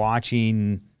 everyone is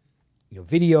watching,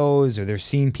 videos, or they're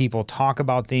seeing people talk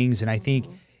about things. And I think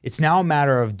it's now a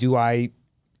matter of, do I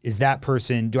trust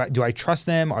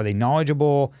them? Are they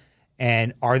knowledgeable?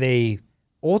 And are they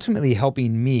ultimately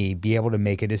helping me be able to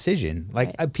make a decision?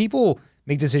 People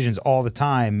make decisions all the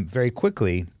time very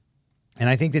quickly. And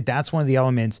I think that that's one of the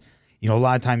elements, a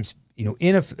lot of times,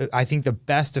 I think the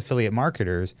best affiliate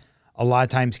marketers a lot of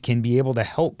times can be able to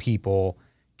help people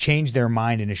change their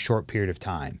mind in a short period of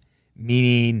time.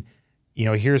 Meaning,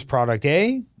 here's product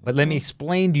A, but let me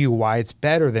explain to you why it's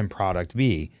better than product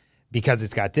B, because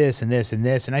it's got this and this and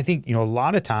this. And I think, a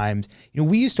lot of times,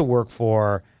 we used to work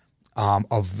for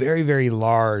a very, very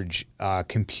large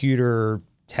computer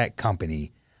tech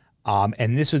company.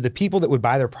 And this was the people that would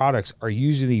buy their products are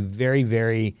usually very,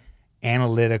 very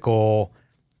analytical,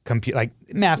 like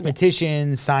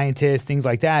mathematicians, scientists, things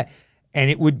like that. And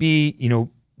it would be,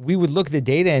 we would look at the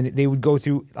data and they would go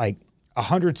through like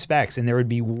 100 specs and there would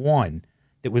be one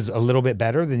that was a little bit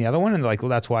better than the other one. And they're like, well,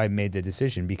 that's why I made the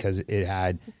decision, because it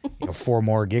had 4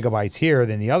 more gigabytes here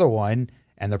than the other one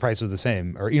and the price was the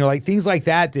same. Or, like things like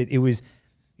that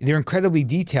they're incredibly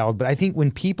detailed. But I think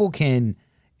when people can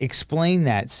explain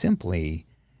that simply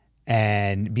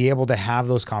and be able to have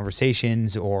those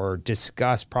conversations or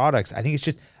discuss products, I think it's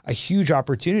just a huge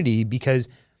opportunity, because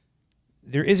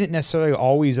there isn't necessarily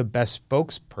always a best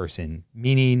spokesperson,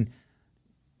 meaning,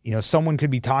 someone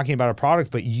could be talking about a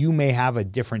product, but you may have a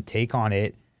different take on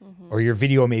it, or your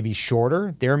video may be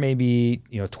shorter. There may be,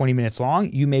 20 minutes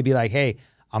long. You may be like, hey,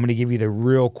 I'm going to give you the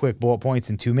real quick bullet points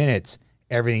in 2 minutes,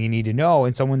 everything you need to know.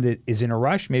 And someone that is in a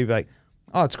rush may be like,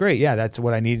 oh, it's great. Yeah, that's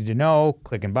what I needed to know.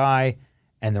 Click and buy.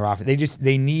 And they're off.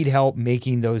 They need help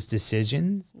making those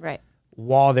decisions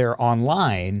while they're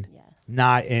online,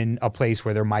 not in a place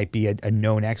where there might be a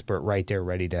known expert right there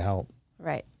ready to help.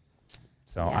 Right.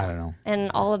 So I don't know.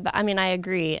 And I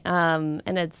agree. And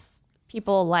it's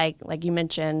people like you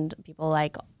mentioned, people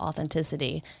like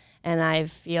authenticity. And I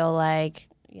feel like,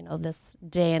 this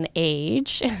day and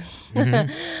age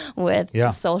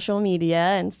with social media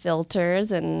and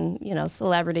filters and,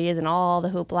 celebrities and all the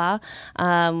hoopla,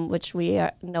 which we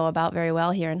know about very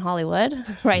well here in Hollywood,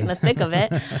 right in the thick of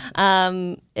it,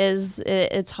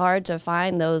 it's hard to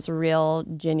find those real,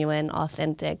 genuine,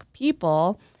 authentic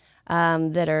people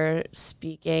that are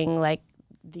speaking like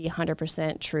the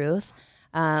 100% truth,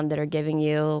 that are giving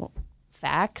you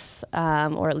facts,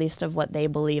 or at least of what they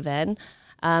believe in.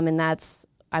 And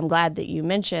I'm glad that you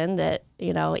mentioned that,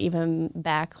 even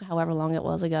back however long it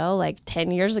was ago, like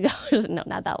 10 years ago, no,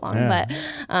 not that long, but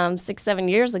 6-7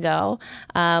 years ago,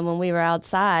 when we were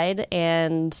outside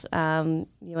and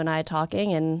you and I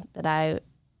talking, and that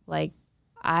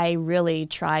I really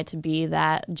try to be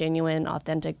that genuine,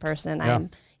 authentic person.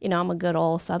 I'm a good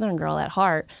old Southern girl at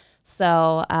heart.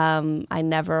 So I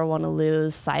never want to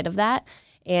lose sight of that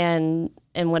and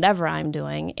whatever I'm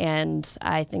doing. And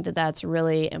I think that that's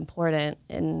really important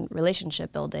in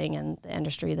relationship building and the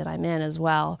industry that I'm in as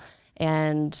well.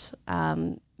 And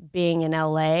being in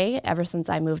LA, ever since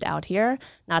I moved out here,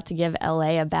 not to give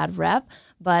LA a bad rep,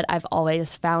 but I've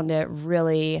always found it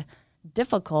really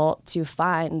difficult to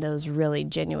find those really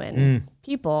genuine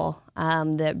people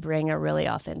that bring a really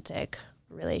authentic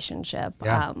relationship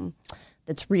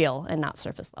that's real and not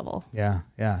surface level. Yeah.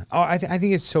 Oh, I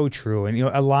think it's so true. And,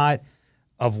 a lot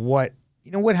of what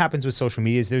happens with social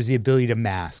media is there's the ability to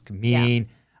mask, meaning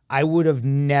I would have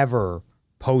never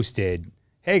posted,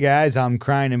 hey guys, I'm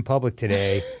crying in public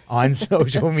today on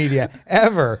social media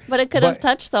ever. But it could have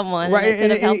touched someone. Right. It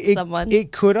could have helped someone.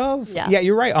 It could have. Yeah,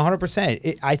 you're right.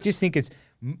 100%. I just think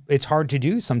it's hard to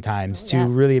do sometimes to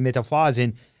really admit the flaws.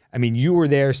 And I mean, you were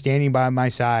there standing by my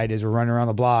side as we're running around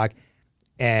the block.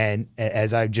 And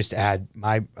as I just had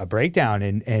a breakdown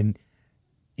and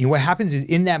what happens is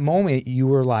in that moment, you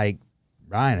were like,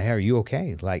 Ryan, hey, are you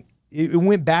okay? Like it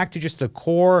went back to just the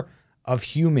core of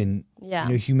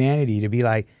humanity to be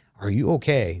like, are you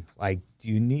okay? Like, do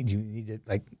you need to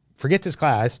like, forget this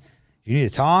class. You need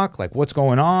to talk, like what's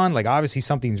going on? Like obviously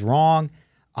something's wrong.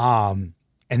 And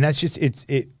that's just,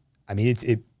 it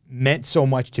meant so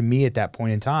much to me at that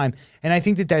point in time. And I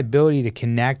think that ability to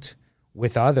connect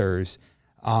with others,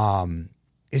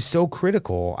 is so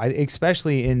critical,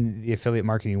 especially in the affiliate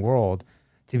marketing world,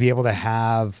 to be able to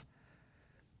have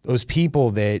those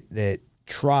people that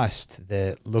trust,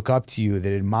 that look up to you,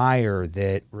 that admire,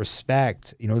 that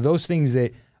respect, those things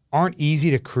that aren't easy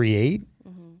to create,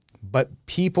 but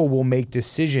people will make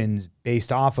decisions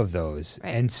based off of those.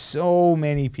 Right. And so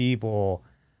many people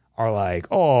are like,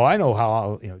 oh, I know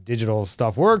how digital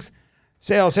stuff works.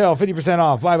 Sale, 50%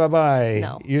 off, buy.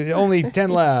 No. You only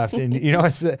 10 left. And,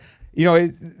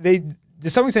 they, to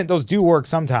some extent, those do work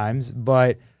sometimes,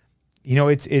 but,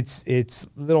 it's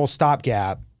little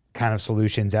stopgap kind of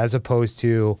solutions as opposed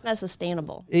to. It's not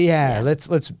sustainable. Yeah.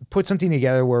 Let's put something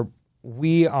together where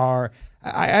we are,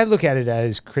 I look at it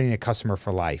as creating a customer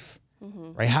for life,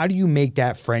 right? How do you make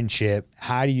that friendship?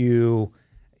 How do you,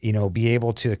 be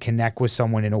able to connect with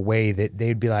someone in a way that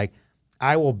they'd be like,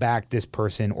 I will back this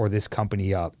person or this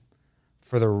company up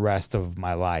for the rest of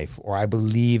my life, or I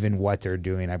believe in what they're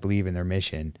doing. I believe in their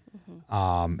mission.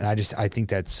 And I think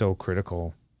that's so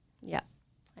critical. Yeah,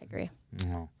 I agree.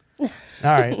 Oh. All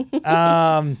right.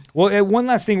 Well, one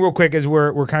last thing real quick as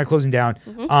we're kind of closing down,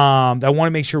 that I want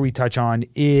to make sure we touch on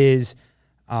is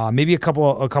maybe a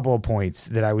couple of points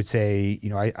that I would say,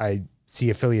 I see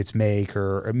affiliates make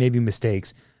or maybe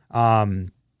mistakes.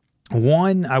 One,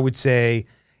 I would say,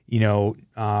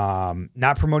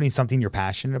 not promoting something you're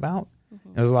passionate about.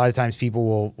 There's a lot of times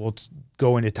people will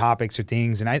go into topics or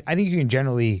things, and I think you can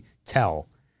generally tell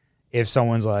if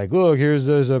someone's like, look,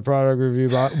 there's a product review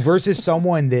about, versus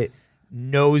someone that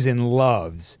knows and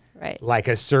loves like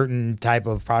a certain type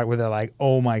of product where they're like,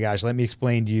 oh my gosh, let me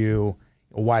explain to you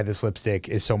why this lipstick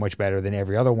is so much better than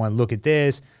every other one. Look at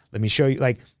this. Let me show you.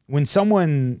 Like when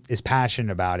someone is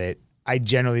passionate about it, I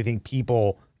generally think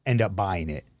people end up buying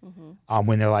it.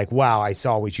 When they're like, wow, I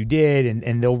saw what you did,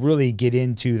 and they'll really get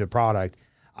into the product.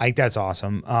 I think that's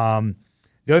awesome.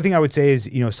 The other thing I would say is,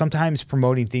 sometimes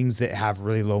promoting things that have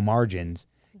really low margins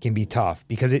can be tough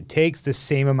because it takes the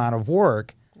same amount of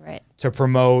work to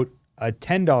promote a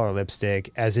 $10 lipstick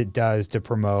as it does to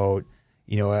promote,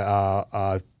 a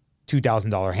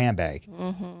 $2,000 handbag.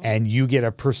 And you get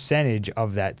a percentage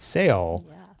of that sale.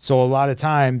 Yeah. So a lot of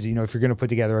times, if you're going to put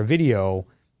together a video,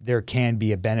 there can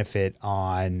be a benefit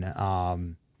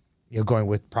on, going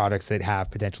with products that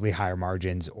have potentially higher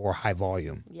margins or high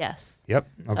volume. Yes. Yep.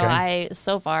 Okay. So I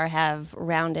so far have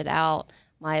rounded out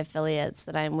my affiliates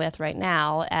that I'm with right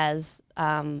now as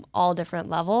all different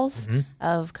levels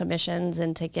of commissions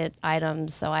and ticket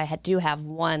items. So I do have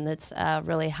one that's a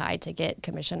really high ticket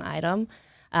commission item.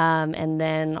 And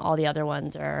then all the other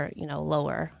ones are,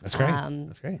 lower. That's great.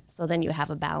 That's great. So then you have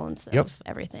a balance of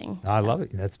everything. I love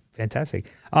it. That's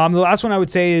fantastic. The last one I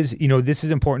would say is, this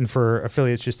is important for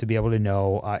affiliates just to be able to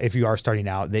know if you are starting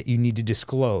out that you need to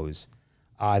disclose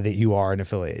that you are an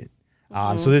affiliate.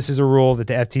 So this is a rule that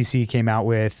the FTC came out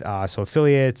with. So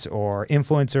affiliates or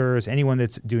influencers, anyone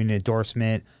that's doing an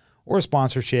endorsement or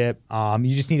sponsorship,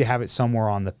 you just need to have it somewhere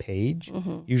on the page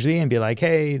usually and be like,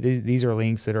 hey, these are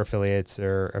links that are affiliates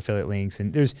or affiliate links.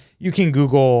 And you can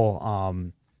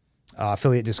Google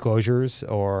affiliate disclosures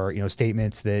or,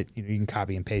 statements that you can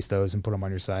copy and paste those and put them on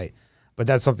your site. But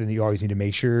that's something that you always need to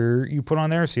make sure you put on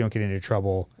there so you don't get into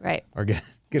trouble or get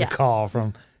a call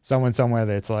from someone somewhere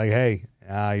that's like, hey,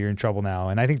 you're in trouble now.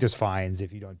 And I think there's fines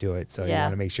if you don't do it. So you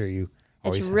want to make sure you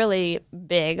It's really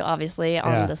big, obviously,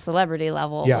 on the celebrity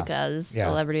level because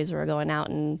celebrities were going out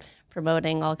and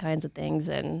promoting all kinds of things.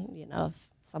 And, if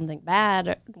something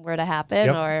bad were to happen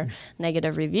or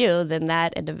negative review, then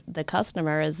the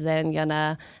customer is then going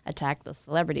to attack the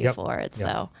celebrity for it.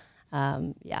 So,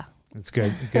 It's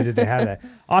good. Good that they have that.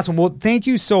 Awesome. Well, thank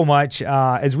you so much.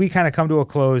 As we kind of come to a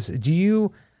close, do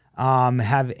you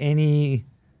have any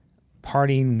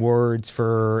parting words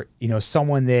for,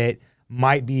 someone that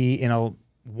might be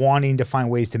wanting to find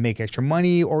ways to make extra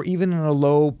money or even in a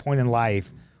low point in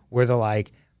life where they're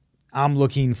like, I'm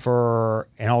looking for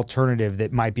an alternative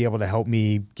that might be able to help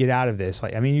me get out of this.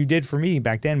 Like, you did for me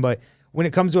back then, but when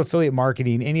it comes to affiliate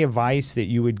marketing, any advice that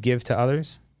you would give to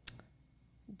others?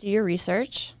 Do your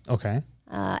research. Okay.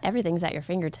 Everything's at your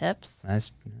fingertips.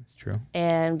 That's true.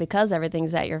 And because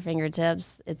everything's at your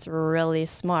fingertips, it's really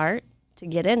smart to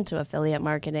get into affiliate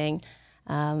marketing.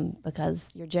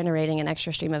 Because you're generating an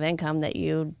extra stream of income that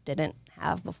you didn't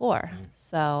have before.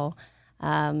 So,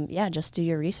 just do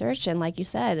your research. And like you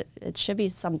said, it should be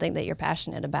something that you're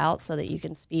passionate about so that you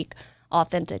can speak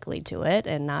authentically to it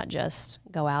and not just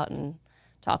go out and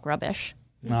talk rubbish.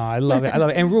 No, I love it.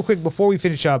 And real quick, before we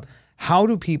finish up, how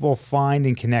do people find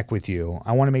and connect with you?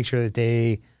 I want to make sure that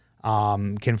they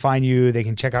can find you, they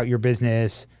can check out your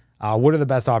business. What are the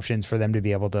best options for them to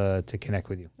be able to connect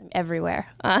with you? Everywhere.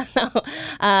 I'm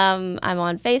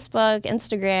on Facebook,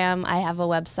 Instagram. I have a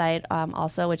website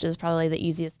also, which is probably the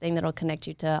easiest thing that'll connect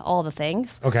you to all the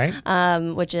things. Okay.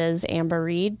 Which is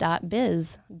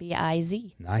amberreed.biz,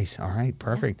 B-I-Z. Nice. All right.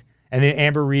 Perfect. And then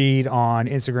Amber Reed on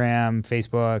Instagram,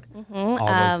 Facebook. All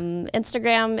those.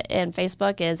 Instagram and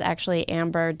Facebook is actually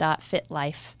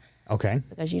amber.fitlife. Okay.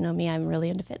 Because me, I'm really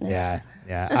into fitness. Yeah.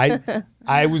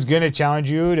 I was going to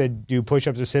challenge you to do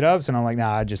push-ups or sit-ups, and I'm like,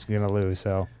 nah, I'm just going to lose,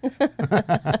 so.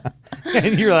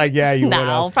 And you're like, yeah, you would have.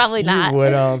 No, probably not. You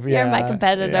would have, You're my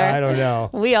competitor. Yeah, I don't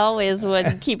know. We always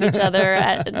would keep each other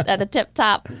at a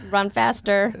tip-top, run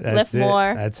faster, lift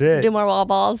more. That's it. Do more wall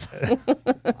balls.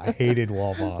 I hated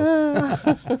wall balls.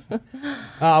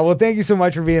 Well, thank you so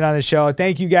much for being on the show.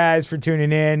 Thank you guys for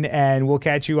tuning in, and we'll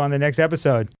catch you on the next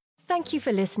episode. Thank you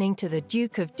for listening to the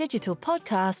Duke of Digital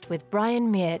podcast with Brian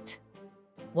Meert.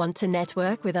 Want to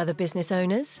network with other business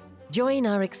owners? Join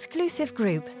our exclusive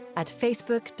group at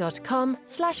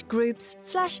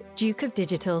facebook.com/groups/Duke of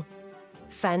Digital.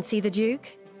 Fancy the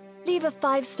Duke? Leave a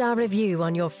 5-star review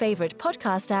on your favorite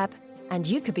podcast app and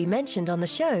you could be mentioned on the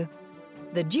show.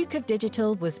 The Duke of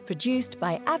Digital was produced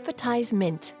by Advertise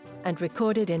Mint and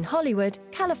recorded in Hollywood,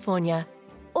 California.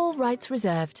 All rights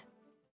reserved.